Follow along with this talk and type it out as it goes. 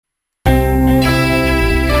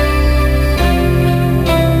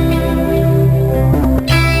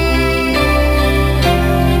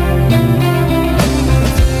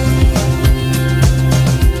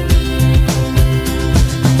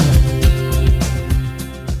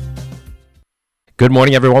Good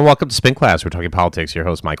morning, everyone. Welcome to Spin Class. We're talking politics. Your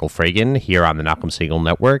host, Michael Fragin, here on the Malcolm Siegel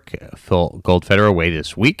Network. Phil Goldfeder away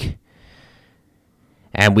this week.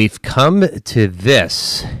 And we've come to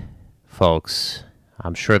this, folks.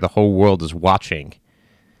 I'm sure the whole world is watching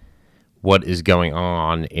what is going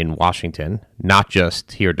on in Washington, not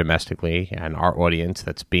just here domestically and our audience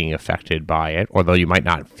that's being affected by it, although you might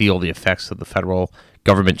not feel the effects of the federal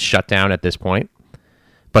government shutdown at this point.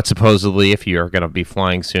 But supposedly, if you're going to be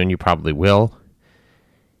flying soon, you probably will.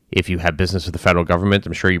 If you have business with the federal government,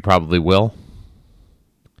 I'm sure you probably will.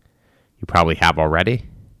 You probably have already.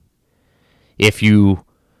 If you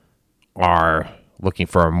are looking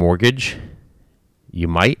for a mortgage, you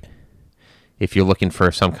might. If you're looking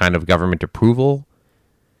for some kind of government approval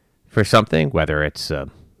for something, whether it's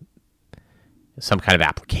some kind of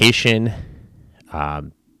application,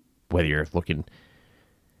 whether you're looking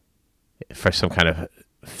for some kind of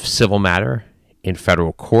civil matter in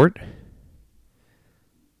federal court,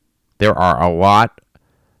 there are a lot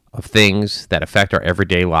of things that affect our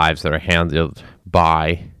everyday lives that are handled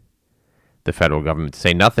by the federal government, to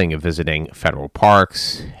say nothing of visiting federal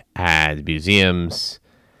parks and museums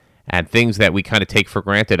and things that we kind of take for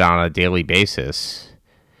granted on a daily basis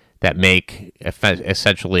that make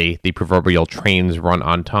essentially the proverbial trains run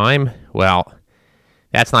on time. Well,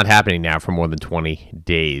 that's not happening now for more than 20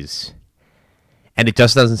 days. And it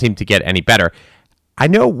just doesn't seem to get any better. I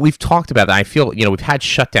know we've talked about that. I feel, we've had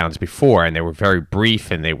shutdowns before, and they were very brief,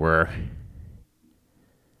 and they were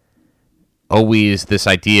always this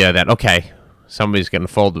idea that, okay, somebody's going to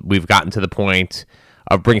fold. We've gotten to the point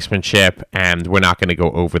of brinksmanship, and we're not going to go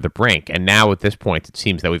over the brink. And now at this point, it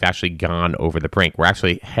seems that we've actually gone over the brink. We're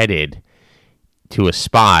actually headed to a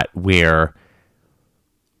spot where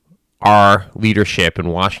our leadership in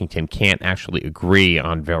Washington can't actually agree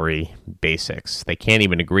on very basics. They can't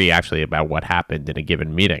even agree actually about what happened in a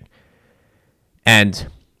given meeting. And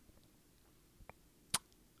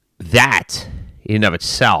that in and of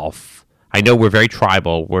itself, I know we're very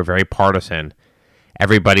tribal, we're very partisan.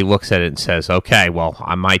 Everybody looks at it and says, okay, well,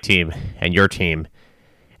 I'm my team and your team.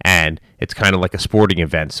 And it's kind of like a sporting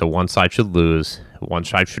event. So one side should lose, one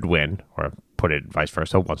side should win, or put it vice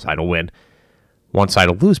versa, one side will win, one side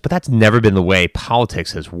will lose. But that's never been the way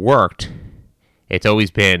politics has worked. It's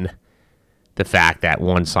always been the fact that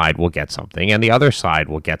one side will get something and the other side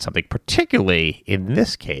will get something, particularly in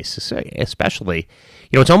this case, especially,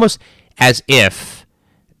 it's almost as if,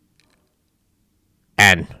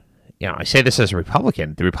 and, I say this as a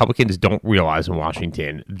Republican, the Republicans don't realize in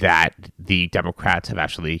Washington that the Democrats have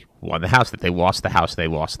actually won the House, that they lost the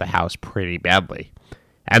House pretty badly.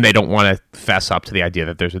 And they don't want to fess up to the idea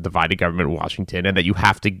that there's a divided government in Washington and that you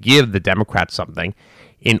have to give the Democrats something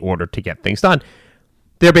in order to get things done.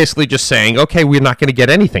 They're basically just saying, okay, we're not going to get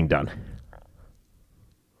anything done.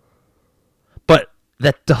 But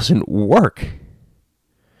that doesn't work.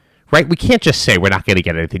 Right? We can't just say we're not going to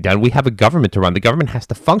get anything done. We have a government to run. The government has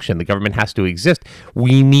to function. The government has to exist.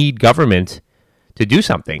 We need government to do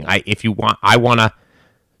something. I want to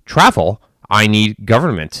travel. I need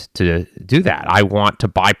government to do that. I want to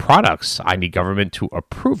buy products. I need government to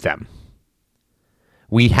approve them.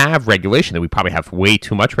 We have regulation, that we probably have way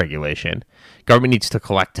too much regulation. Government needs to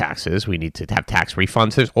collect taxes. We need to have tax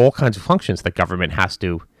refunds. There's all kinds of functions that government has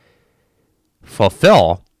to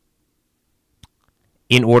fulfill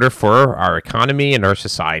in order for our economy and our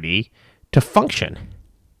society to function.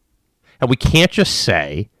 And we can't just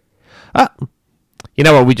say, you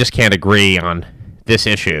know what, we just can't agree on this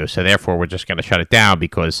issue, so therefore we're just going to shut it down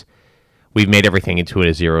because we've made everything into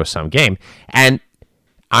a zero-sum game. And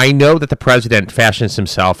I know that the president fashions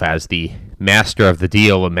himself as the master of the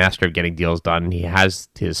deal, a master of getting deals done. He has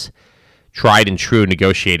his tried and true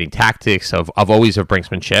negotiating tactics of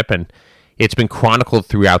brinksmanship, and it's been chronicled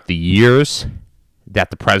throughout the years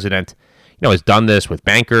that the president has done this with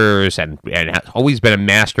bankers and has always been a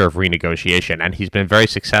master of renegotiation, and he's been very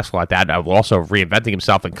successful at that, of also reinventing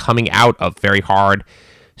himself and coming out of very hard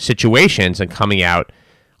situations and coming out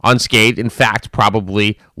unscathed, in fact,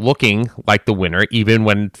 probably looking like the winner, even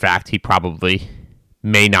when, in fact, he probably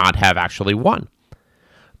may not have actually won.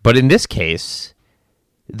 But in this case,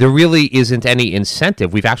 there really isn't any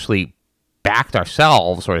incentive. We've actually backed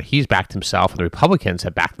ourselves, or he's backed himself, and the Republicans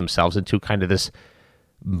have backed themselves into kind of this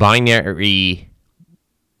binary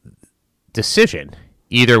decision.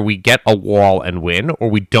 Either we get a wall and win,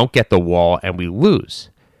 or we don't get the wall and we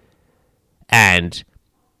lose. And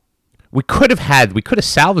we could have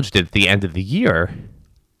salvaged it at the end of the year.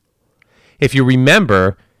 If you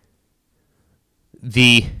remember,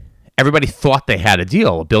 everybody thought they had a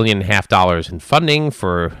deal, $1.5 billion in funding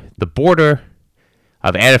for the border.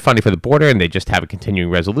 of added funding for the border, and they just have a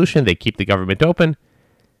continuing resolution. They keep the government open.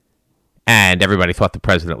 And everybody thought the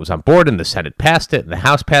president was on board, and the Senate passed it, and the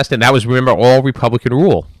House passed it. And that was, remember, all Republican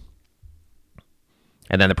rule.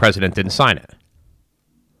 And then the president didn't sign it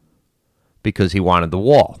because he wanted the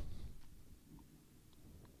wall.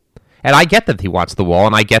 And I get that he wants the wall,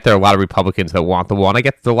 and I get there are a lot of Republicans that want the wall, and I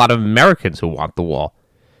get there are a lot of Americans who want the wall.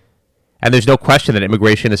 And there's no question that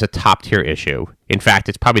immigration is a top-tier issue. In fact,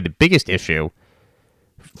 it's probably the biggest issue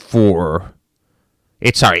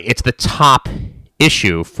it's the top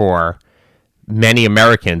issue for many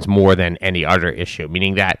Americans more than any other issue,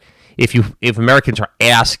 meaning that if Americans are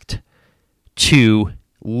asked to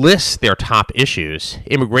list their top issues,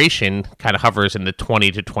 immigration kind of hovers in the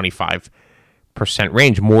 20 to 25%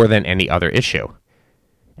 range more than any other issue.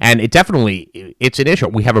 And it's an issue.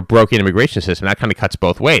 We have a broken immigration system. That kind of cuts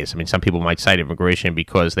both ways. I mean, some people might cite immigration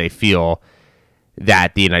because they feel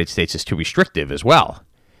that the United States is too restrictive as well,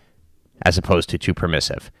 as opposed to too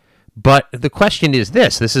permissive. But the question is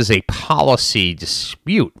this is a policy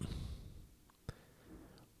dispute.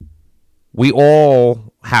 We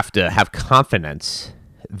all have to have confidence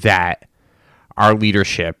that our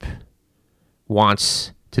leadership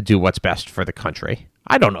wants to do what's best for the country.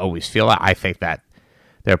 I don't always feel that. I think that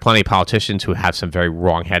there are plenty of politicians who have some very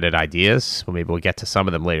wrong-headed ideas. Well, maybe we'll get to some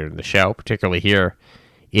of them later in the show, particularly here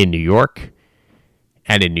in New York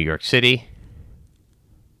and in New York City.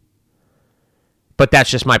 But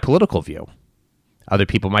that's just my political view. Other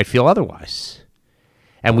people might feel otherwise.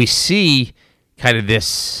 And we see kind of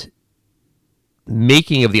this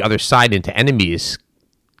making of the other side into enemies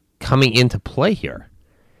coming into play here.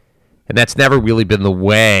 And that's never really been the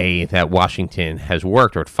way that Washington has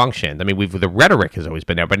worked or functioned. I mean, the rhetoric has always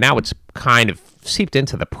been there, but now it's kind of seeped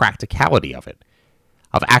into the practicality of it,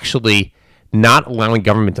 of actually not allowing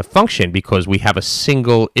government to function because we have a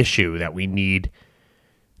single issue that we need,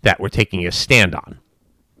 that we're taking a stand on.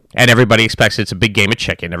 And everybody expects it's a big game of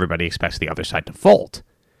chicken. Everybody expects the other side to fold.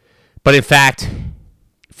 But in fact,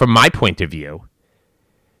 from my point of view,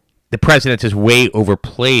 the president has way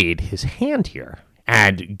overplayed his hand here.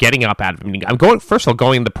 And getting up out of, I'm going, first of all,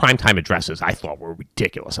 going the primetime addresses I thought were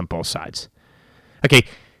ridiculous on both sides. Okay,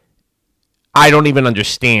 I don't even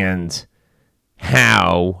understand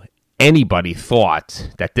how anybody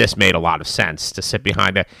thought that this made a lot of sense to sit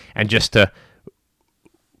behind it and just to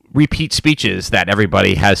repeat speeches that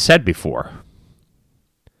everybody has said before.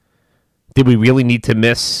 Did we really need to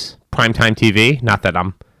miss primetime TV? Not that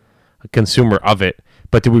I'm a consumer of it,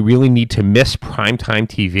 but do we really need to miss primetime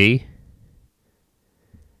TV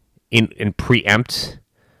and preempt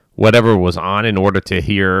whatever was on in order to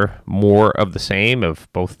hear more of the same of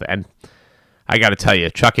both? And I got to tell you,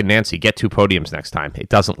 Chuck and Nancy, get 2 podiums next time. It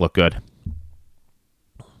doesn't look good.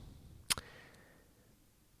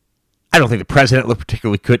 I don't think the president looked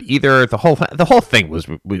particularly good either. The whole thing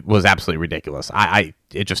was absolutely ridiculous.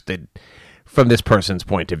 It just did. From this person's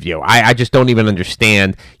point of view, I just don't even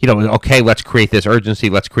understand, okay, let's create this urgency,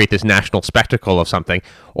 let's create this national spectacle of something.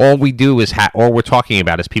 All we do is, all we're talking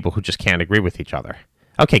about is people who just can't agree with each other.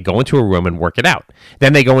 Okay, go into a room and work it out.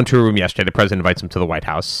 Then they go into a room yesterday, the president invites them to the White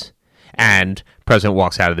House, and the president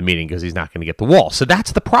walks out of the meeting because he's not going to get the wall. So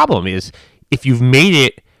that's the problem, is if you've made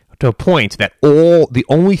it to a point that the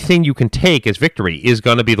only thing you can take as victory is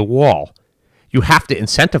going to be the wall, you have to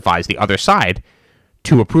incentivize the other side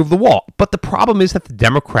to approve the wall. But the problem is that the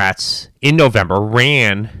Democrats in November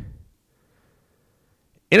ran,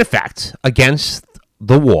 in effect, against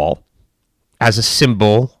the wall as a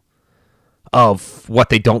symbol of what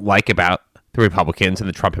they don't like about the Republicans and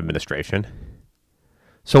the Trump administration.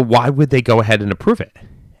 So why would they go ahead and approve it?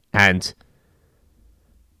 And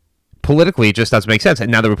politically, it just doesn't make sense.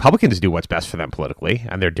 And now the Republicans do what's best for them politically,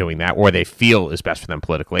 and they're doing that, or they feel is best for them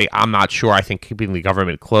politically. I'm not sure. I think keeping the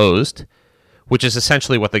government closed, which is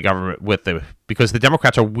essentially what the government, because the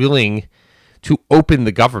Democrats are willing to open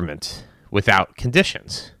the government without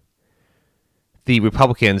conditions. The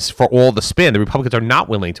Republicans, for all the spin, the Republicans are not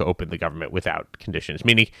willing to open the government without conditions,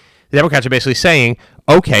 meaning the Democrats are basically saying,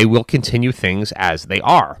 okay, we'll continue things as they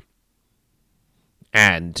are,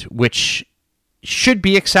 and which should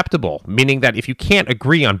be acceptable, meaning that if you can't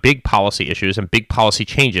agree on big policy issues and big policy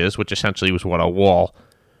changes, which essentially was what a wall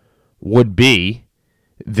would be,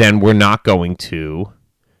 then we're not going to.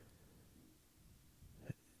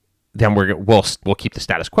 Then we'll keep the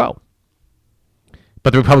status quo.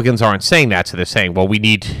 But the Republicans aren't saying that, so they're saying, well, we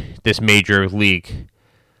need this major league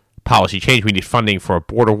policy change. We need funding for a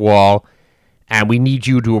border wall, and we need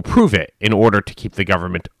you to approve it in order to keep the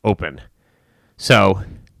government open. So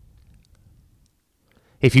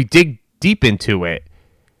if you dig deep into it,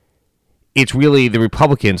 it's really the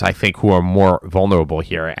Republicans, I think, who are more vulnerable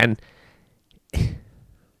here. And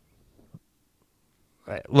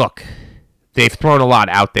look, they've thrown a lot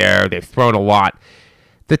out there. They've thrown a lot.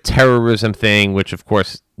 The terrorism thing, which, of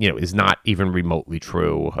course, is not even remotely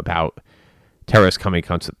true about terrorists coming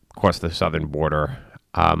across the southern border.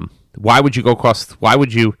 Why would you go across? Why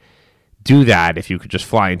would you do that if you could just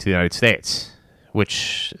fly into the United States,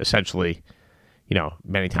 which essentially,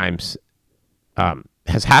 many times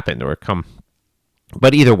has happened or come.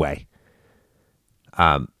 But either way,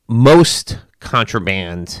 most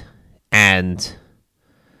contraband and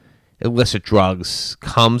illicit drugs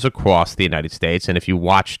comes across the United States. And if you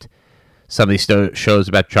watched some of these shows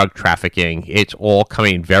about drug trafficking, it's all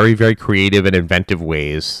coming in very, very creative and inventive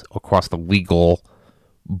ways across the legal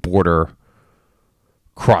border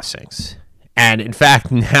crossings. And in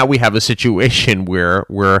fact, now we have a situation where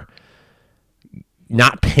we're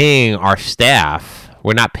not paying our staff,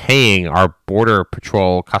 we're not paying our Border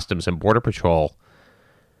Patrol, Customs and Border Patrol,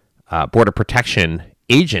 Border Protection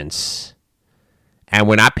agents, and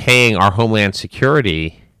we're not paying our Homeland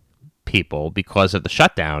Security people because of the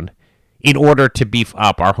shutdown in order to beef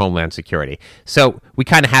up our Homeland Security. So we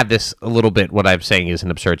kind of have this a little bit, what I'm saying is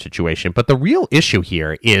an absurd situation. But the real issue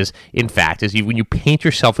here is, in fact, when you paint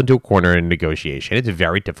yourself into a corner in a negotiation, it's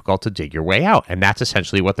very difficult to dig your way out. And that's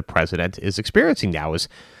essentially what the president is experiencing now is,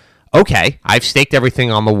 okay, I've staked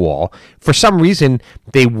everything on the wall. For some reason,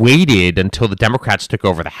 they waited until the Democrats took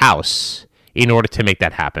over the House in order to make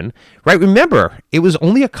that happen, right? Remember, it was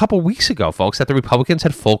only a couple weeks ago, folks, that the Republicans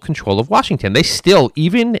had full control of Washington. They still,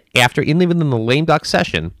 even in the lame duck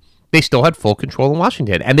session, they still had full control in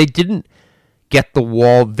Washington, and they didn't get the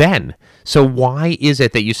wall then. So why is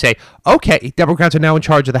it that you say, okay, Democrats are now in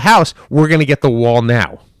charge of the House, we're going to get the wall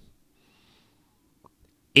now?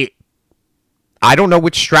 I don't know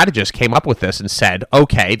which strategist came up with this and said,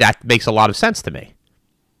 okay, that makes a lot of sense to me.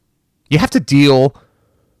 You have to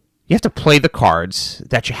play the cards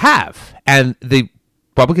that you have. And the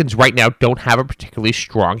Republicans right now don't have a particularly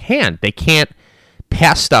strong hand. They can't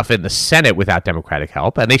pass stuff in the Senate without Democratic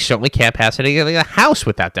help, and they certainly can't pass anything in the House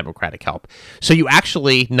without Democratic help. So you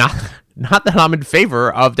actually, not that I'm in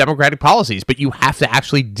favor of Democratic policies, but you have to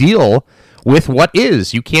actually deal with what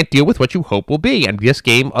is. You can't deal with what you hope will be. And this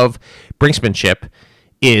game of brinksmanship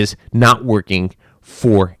is not working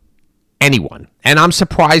for anyone. And I'm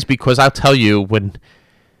surprised because I'll tell you, when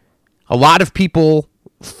a lot of people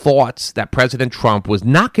thought that President Trump was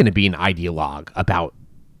not going to be an ideologue about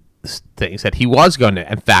things, that he was going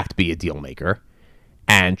to, in fact, be a deal maker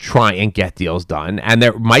and try and get deals done. And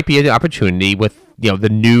there might be an opportunity with, the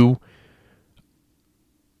new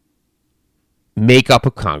makeup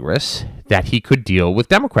of Congress that he could deal with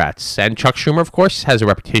Democrats. And Chuck Schumer, of course, has a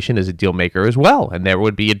reputation as a deal maker as well. And there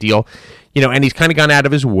would be a deal, and he's kind of gone out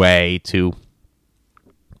of his way to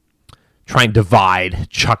try and divide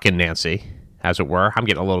Chuck and Nancy, as it were. I'm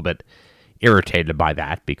getting a little bit irritated by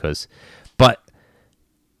that but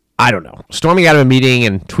I don't know. Storming out of a meeting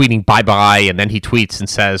and tweeting bye-bye, and then he tweets and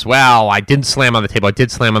says, well, I didn't slam on the table. I did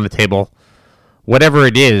slam on the table. Whatever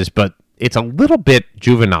it is, but it's a little bit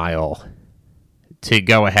juvenile to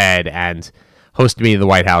go ahead and host a meeting in the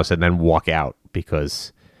White House and then walk out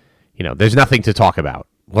because, there's nothing to talk about.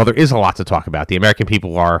 Well, there is a lot to talk about. The American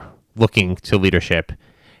people are looking to leadership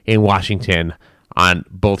in Washington on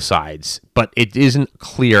both sides, but it isn't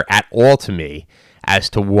clear at all to me as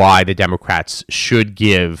to why the Democrats should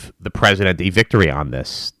give the president a victory on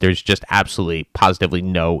this. There's just absolutely, positively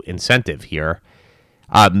no incentive here.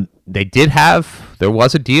 There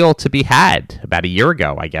was a deal to be had about a year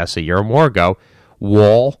ago, I guess, a year or more ago,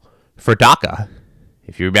 wall for DACA.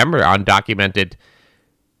 If you remember, undocumented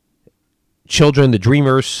children, the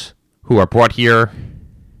dreamers who are brought here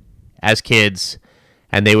as kids,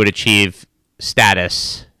 and they would achieve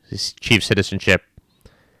status, achieve citizenship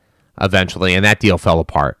eventually, and that deal fell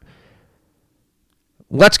apart.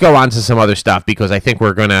 Let's go on to some other stuff because I think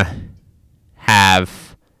we're going to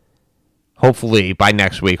have, hopefully, by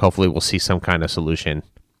next week, hopefully we'll see some kind of solution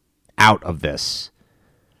out of this.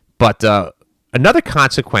 But another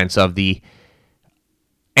consequence of this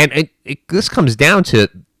comes down to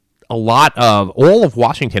a lot of all of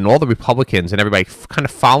Washington, all the Republicans and everybody kind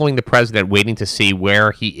of following the president, waiting to see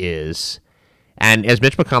where he is. And as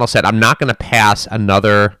Mitch McConnell said, I'm not going to pass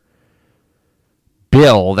another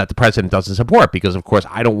bill that the president doesn't support because, of course,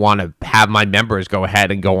 I don't want to have my members go ahead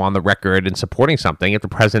and go on the record in supporting something if the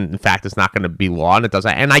president, in fact, is not going to be law and it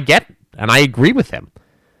doesn't. And I get it, and I agree with him.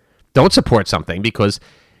 Don't support something because,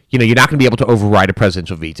 you're not going to be able to override a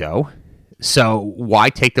presidential veto. So why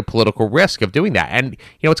take the political risk of doing that? And,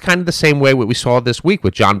 it's kind of the same way what we saw this week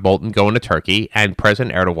with John Bolton going to Turkey and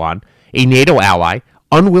President Erdogan a NATO ally,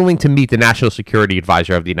 unwilling to meet the National Security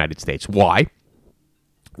Advisor of the United States. Why?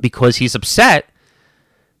 Because he's upset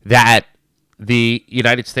that the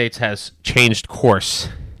United States has changed course,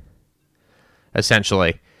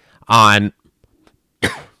 essentially, on,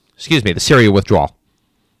 the Syria withdrawal.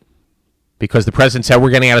 Because the president said, we're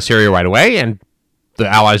getting out of Syria right away, and the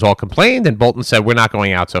allies all complained, and Bolton said, we're not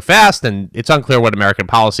going out so fast, and it's unclear what American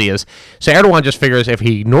policy is. So Erdogan just figures if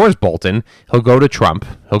he ignores Bolton, he'll go to Trump,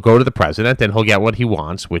 he'll go to the president, and he'll get what he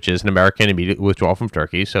wants, which is an American immediate withdrawal from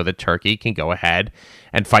Turkey, so that Turkey can go ahead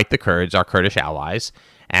and fight the Kurds, our Kurdish allies,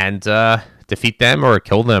 and defeat them or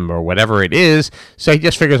kill them or whatever it is. So he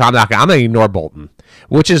just figures, I'm going to ignore Bolton,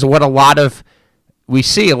 which is what we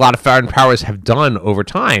see a lot of foreign powers have done over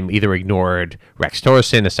time, either ignored Rex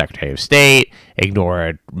Tillerson, the Secretary of State,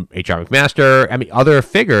 ignored H.R. McMaster, other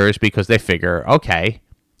figures, because they figure, okay,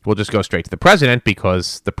 we'll just go straight to the president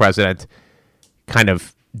because the president kind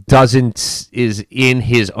of is in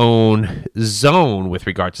his own zone with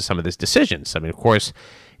regard to some of his decisions. Of course,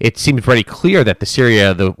 it seems pretty clear that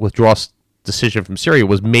the withdrawal decision from Syria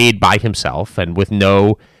was made by himself and with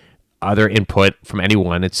no other input from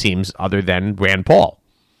anyone, it seems, other than Rand Paul.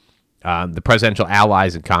 The presidential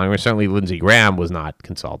allies in Congress, certainly Lindsey Graham was not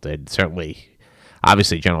consulted. Certainly,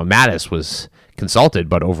 obviously, General Mattis was consulted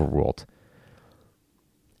but overruled.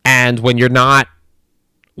 And when you're not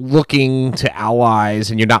looking to allies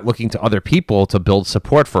and you're not looking to other people to build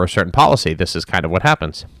support for a certain policy, this is kind of what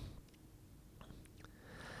happens.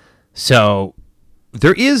 So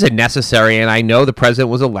there is a necessary, and I know the president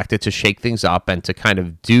was elected to shake things up and to kind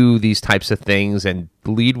of do these types of things and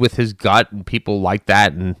lead with his gut, and people like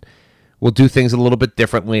that, and we'll do things a little bit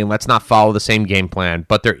differently, and let's not follow the same game plan.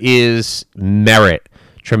 But there is merit,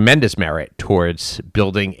 tremendous merit, towards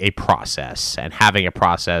building a process and having a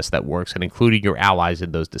process that works and including your allies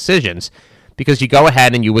in those decisions, because you go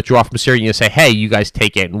ahead and you withdraw from Syria and you say, hey, you guys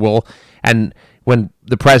take it, and when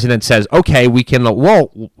the president says, okay, we can,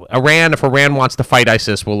 if Iran wants to fight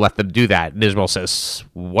ISIS, we'll let them do that. And Israel says,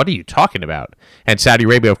 what are you talking about? And Saudi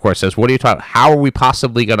Arabia, of course, says, what are you talking about? How are we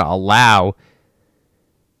possibly going to allow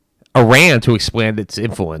Iran to expand its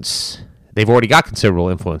influence? They've already got considerable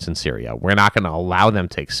influence in Syria. We're not going to allow them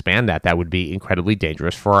to expand that. That would be incredibly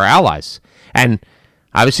dangerous for our allies. And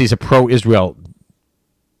obviously, as a pro-Israel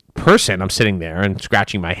person, I'm sitting there and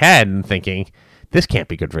scratching my head and thinking, this can't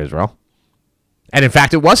be good for Israel. And in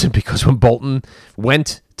fact, it wasn't, because when Bolton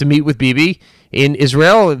went to meet with Bibi in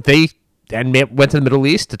Israel, went to the Middle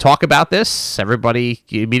East to talk about this, everybody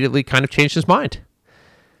immediately kind of changed his mind.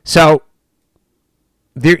 So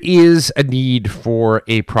there is a need for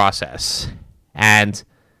a process. And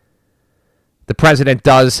the president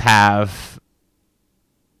does have...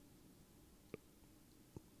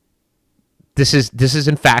 This is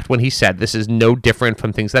in fact when he said this is no different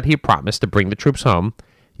from things that he promised to bring the troops home.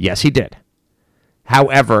 Yes, he did.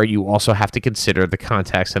 However, you also have to consider the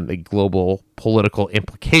context and the global political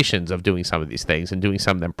implications of doing some of these things and doing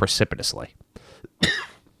some of them precipitously.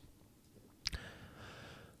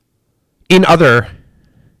 In other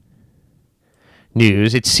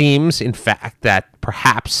news, it seems, in fact, that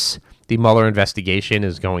perhaps the Mueller investigation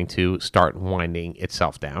is going to start winding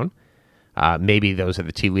itself down. Maybe those are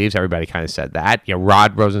the tea leaves. Everybody kind of said that.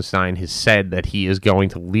 Rod Rosenstein has said that he is going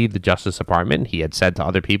to leave the Justice Department. He had said to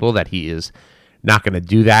other people that he is not going to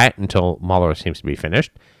do that until Mueller seems to be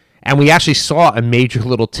finished. And we actually saw a major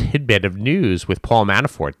little tidbit of news with Paul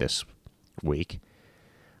Manafort this week.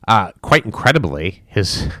 Quite incredibly,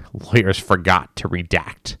 his lawyers forgot to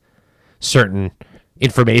redact certain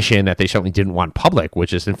information that they certainly didn't want public,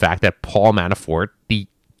 which is, in fact, that Paul Manafort, the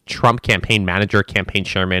Trump campaign manager, campaign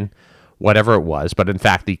chairman, whatever it was, but in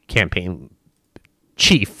fact, the campaign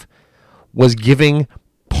chief, was giving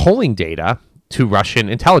polling data to Russian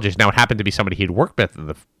intelligence. Now, it happened to be somebody he'd worked with in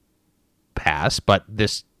the past, but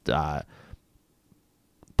this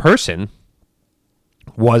person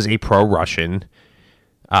was a pro-Russian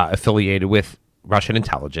affiliated with Russian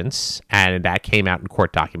intelligence, and that came out in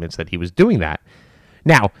court documents that he was doing that.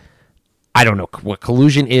 Now, I don't know what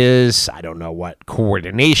collusion is. I don't know what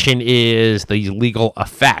coordination is, the legal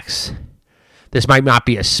effects. This might not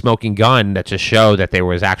be a smoking gun that just show that there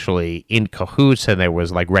was actually in cahoots and there was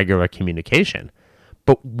like regular communication.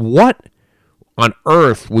 But what on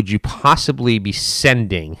earth would you possibly be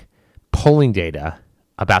sending polling data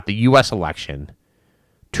about the U.S. election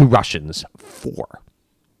to Russians for?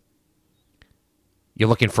 You're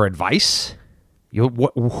looking for advice?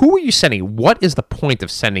 Who are you sending? What is the point of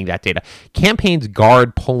sending that data? Campaigns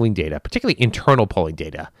guard polling data, particularly internal polling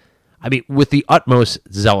data, with the utmost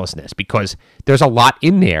zealousness, because there's a lot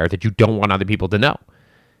in there that you don't want other people to know.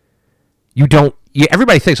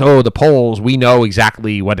 Everybody thinks, oh, the polls, we know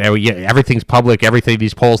exactly what, everything's public,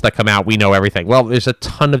 these polls that come out, we know everything. Well, there's a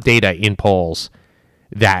ton of data in polls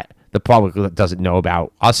that the public doesn't know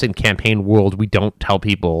about. Us in campaign world, we don't tell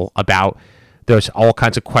people about. There's all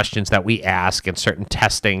kinds of questions that we ask and certain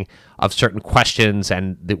testing of certain questions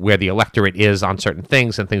and where the electorate is on certain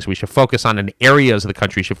things and things we should focus on and areas of the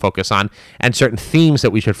country should focus on and certain themes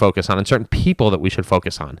that we should focus on and certain people that we should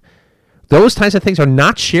focus on. Those kinds of things are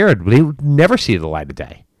not shared. They would never see the light of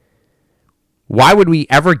day. Why would we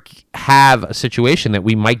ever have a situation that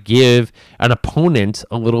we might give an opponent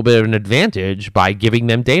a little bit of an advantage by giving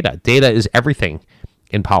them data? Data is everything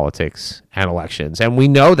in politics and elections. And we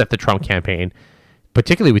know that the Trump campaign,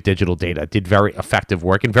 particularly with digital data, did very effective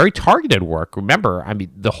work and very targeted work. Remember,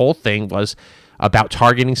 the whole thing was about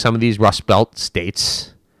targeting some of these Rust Belt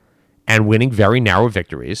states and winning very narrow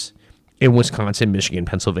victories in Wisconsin, Michigan,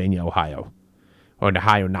 Pennsylvania, Ohio. Or in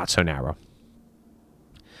Ohio, not so narrow.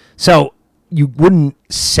 So you wouldn't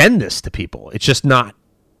send this to people. It's just not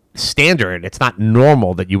standard. It's not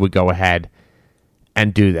normal that you would go ahead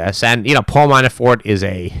and do this. And, Paul Manafort is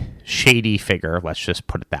a shady figure. Let's just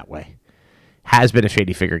put it that way. Has been a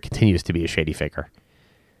shady figure, continues to be a shady figure.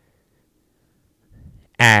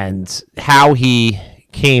 And how he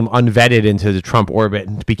came unvetted into the Trump orbit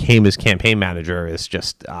and became his campaign manager is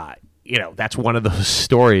just, that's one of those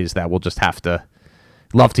stories that we'll just have to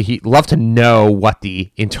love to know what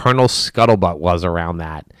the internal scuttlebutt was around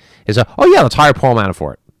that. Let's hire Paul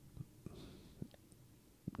Manafort.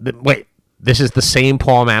 Wait, this is the same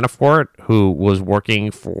Paul Manafort who was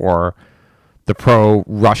working for the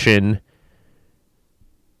pro-Russian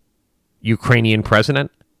Ukrainian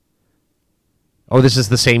president? Oh, this is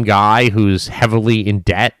the same guy who's heavily in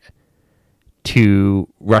debt to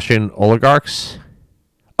Russian oligarchs?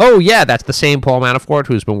 Oh, yeah, that's the same Paul Manafort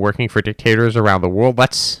who's been working for dictators around the world.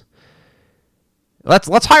 Let's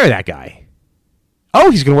hire that guy. Oh,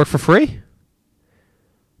 he's going to work for free?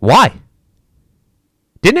 Why?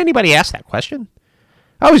 Didn't anybody ask that question?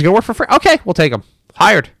 Oh, he's going to work for free? Okay, we'll take him.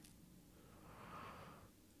 Hired.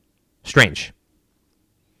 Strange.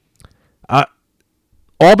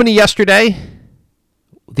 Albany yesterday,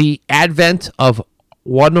 the advent of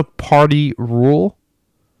one-party rule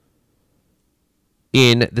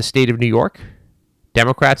in the state of New York.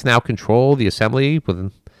 Democrats now control the Assembly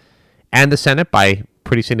and the Senate by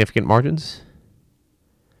pretty significant margins.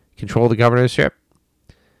 Control the governorship.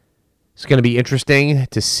 It's going to be interesting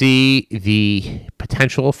to see the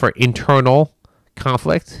potential for internal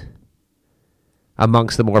conflict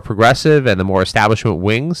amongst the more progressive and the more establishment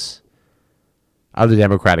wings of the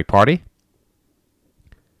Democratic Party,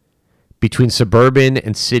 between suburban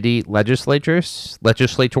and city legislators,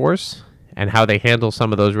 and how they handle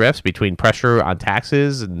some of those rifts between pressure on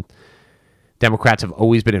taxes. And Democrats have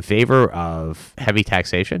always been in favor of heavy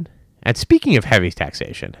taxation. And speaking of heavy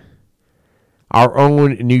taxation, our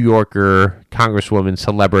own New Yorker Congresswoman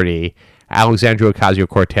celebrity, Alexandria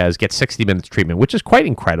Ocasio-Cortez, gets 60 Minutes treatment, which is quite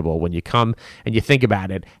incredible when you come and you think about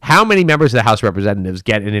it. How many members of the House of Representatives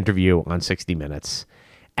get an interview on 60 Minutes?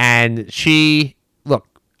 And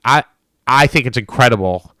I think it's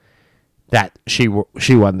incredible that she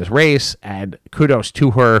won this race, and kudos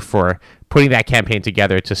to her for putting that campaign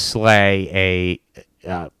together to slay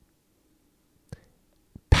a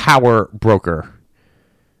power broker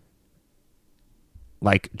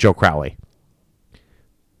like Joe Crowley.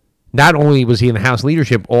 Not only was he in the House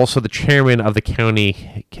leadership, also the chairman of the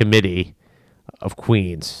county committee of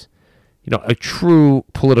Queens. A true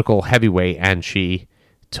political heavyweight, and she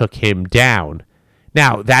took him down.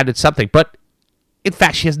 Now, that is something, but in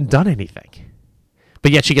fact, she hasn't done anything.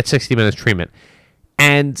 But yet she gets 60 Minutes treatment.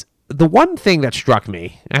 And the one thing that struck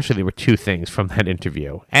me, actually there were two things from that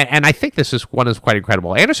interview, and I think one is quite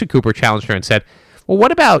incredible. Anderson Cooper challenged her and said, well,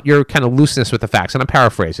 what about your kind of looseness with the facts? And I'm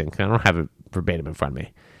paraphrasing, I don't have it verbatim in front of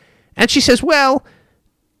me. And she says, well,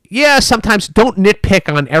 yeah, sometimes don't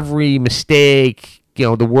nitpick on every mistake,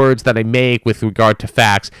 the words that I make with regard to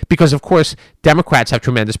facts, because, of course, Democrats have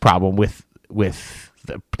tremendous problem with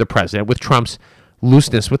the president, with Trump's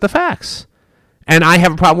looseness with the facts. And I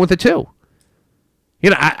have a problem with it, too.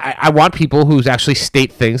 I want people who actually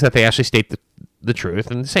state things that they actually state the truth.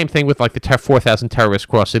 And the same thing with, like, the 4,000 terrorists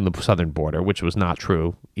crossing the southern border, which was not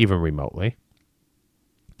true, even remotely.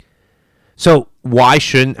 So why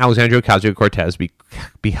shouldn't Alexandria Ocasio-Cortez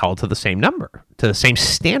be held to the same number, to the same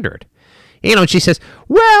standard? And she says,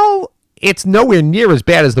 well, it's nowhere near as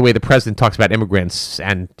bad as the way the president talks about immigrants,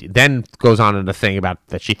 and then goes on in a thing about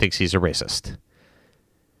that she thinks he's a racist.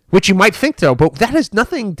 Which you might think, though, but that has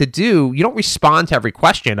nothing to do, you don't respond to every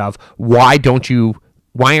question of why aren't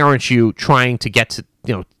you trying to get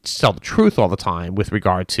tell the truth all the time with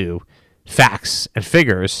regard to facts and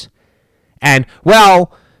figures. And,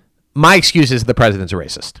 well, my excuse is the president's a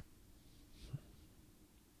racist.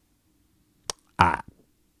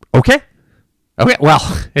 Okay. Okay,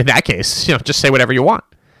 well, in that case, just say whatever you want.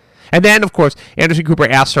 And then, of course, Anderson Cooper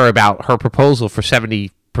asked her about her proposal for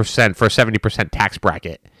 70% for a 70% tax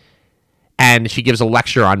bracket. And she gives a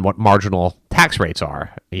lecture on what marginal tax rates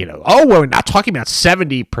are. We're not talking about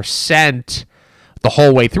 70% the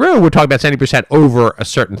whole way through. We're talking about 70% over a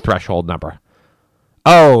certain threshold number.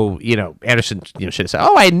 Anderson, should have said,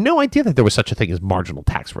 I had no idea that there was such a thing as marginal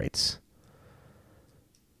tax rates.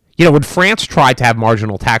 When France tried to have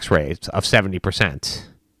marginal tax rates of 70%,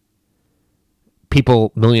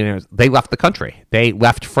 millionaires, they left the country. They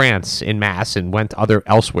left France en masse and went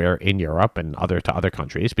elsewhere in Europe and to other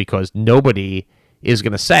countries, because nobody is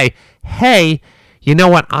going to say, hey, you know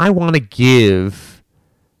what? I want to give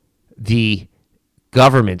the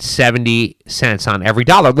government 70 cents on every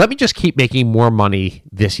dollar. Let me just keep making more money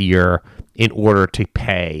this year in order to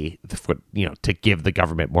pay, to give the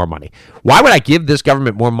government more money. Why would I give this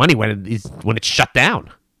government more money when it's shut down?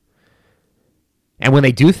 And when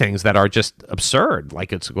they do things that are just absurd,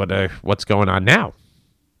 like it's what's going on now.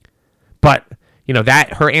 But,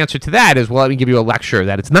 that her answer to that is, well, let me give you a lecture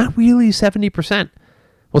that it's not really 70%.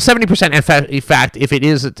 Well, 70%, in fact, if it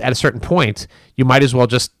is at a certain point, you might as well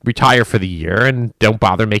just retire for the year and don't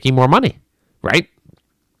bother making more money, right?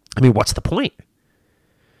 I mean, what's the point?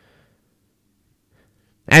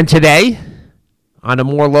 And today, on a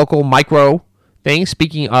more local micro thing,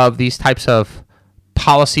 speaking of these types of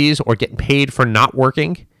policies or getting paid for not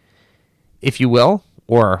working, if you will,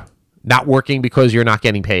 or not working because you're not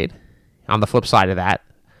getting paid, on the flip side of that,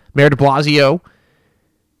 Mayor de Blasio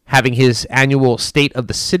having his annual State of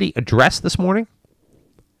the City address this morning.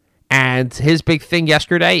 And his big thing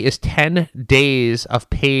yesterday is 10 days of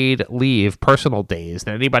paid leave, personal days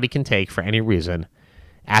that anybody can take for any reason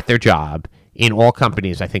at their job in all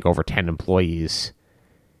companies, I think over 10 employees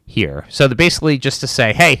here. So basically just to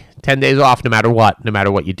say, hey, 10 days off no matter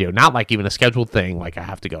what you do. Not like even a scheduled thing, like I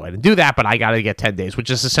have to go in and do that, but I got to get 10 days, which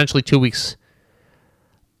is essentially 2 weeks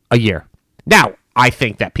a year. Now, I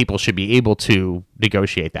think that people should be able to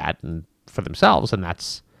negotiate that for themselves, and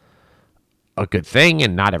that's a good thing,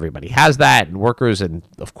 and not everybody has that, and workers, and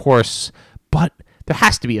of course, but there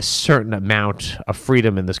has to be a certain amount of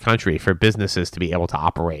freedom in this country for businesses to be able to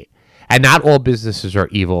operate. And not all businesses are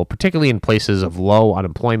evil, particularly in places of low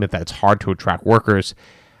unemployment that it's hard to attract workers.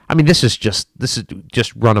 I mean, this is just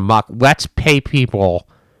run amok. Let's pay people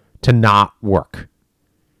to not work.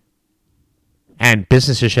 And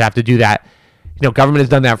businesses should have to do that. Government has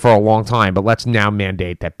done that for a long time, but let's now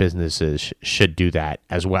mandate that businesses should do that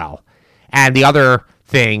as well. And the other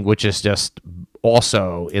thing, which is just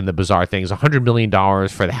also in the bizarre thing, is $100 million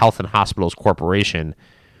for the Health and Hospitals Corporation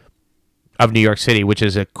of New York City, which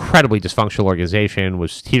is an incredibly dysfunctional organization,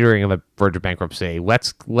 was teetering on the verge of bankruptcy.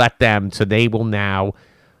 Let's let them, so they will now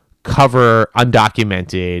cover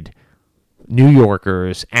undocumented New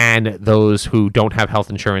Yorkers and those who don't have health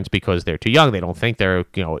insurance because they're too young. They don't think they're,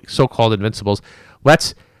 so-called invincibles.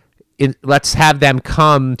 Let's have them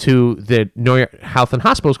come to the New York Health and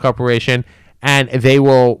Hospitals Corporation, and they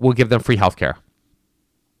will give them free health care.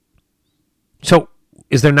 So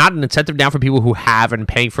is there not an incentive now for people who have and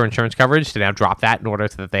paying for insurance coverage to now drop that in order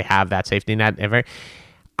so that they have that safety net?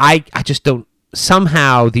 I just don't.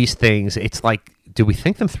 Somehow these things, it's like, do we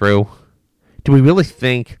think them through? Do we really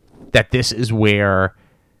think that this is where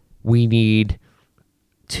we need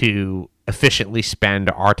to efficiently spend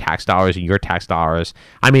our tax dollars and your tax dollars?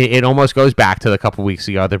 I mean, it almost goes back to a couple weeks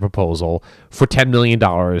ago, the proposal for $10 million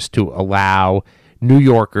to allow New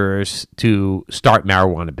Yorkers to start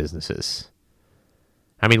marijuana businesses.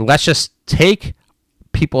 I mean, let's just take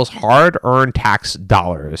people's hard-earned tax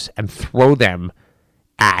dollars and throw them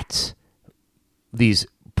at these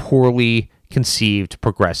poorly conceived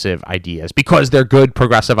progressive ideas, because they're good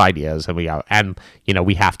progressive ideas, and we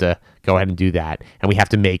have to go ahead and do that, and we have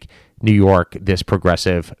to make New York this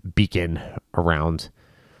progressive beacon around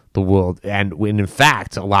the world. And when in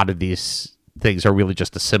fact a lot of these things are really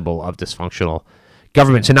just a symbol of dysfunctional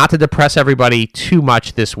government. So not to depress everybody too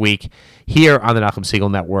much this week here on the Nachum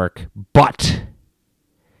Segal Network, but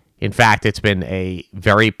in fact it's been a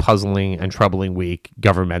very puzzling and troubling week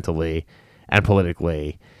governmentally and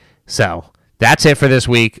politically. So that's it for this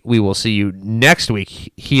week. We will see you next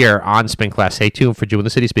week here on Spin Class. Stay tuned for Jew in the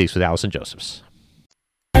City Speaks with Allison Josephs.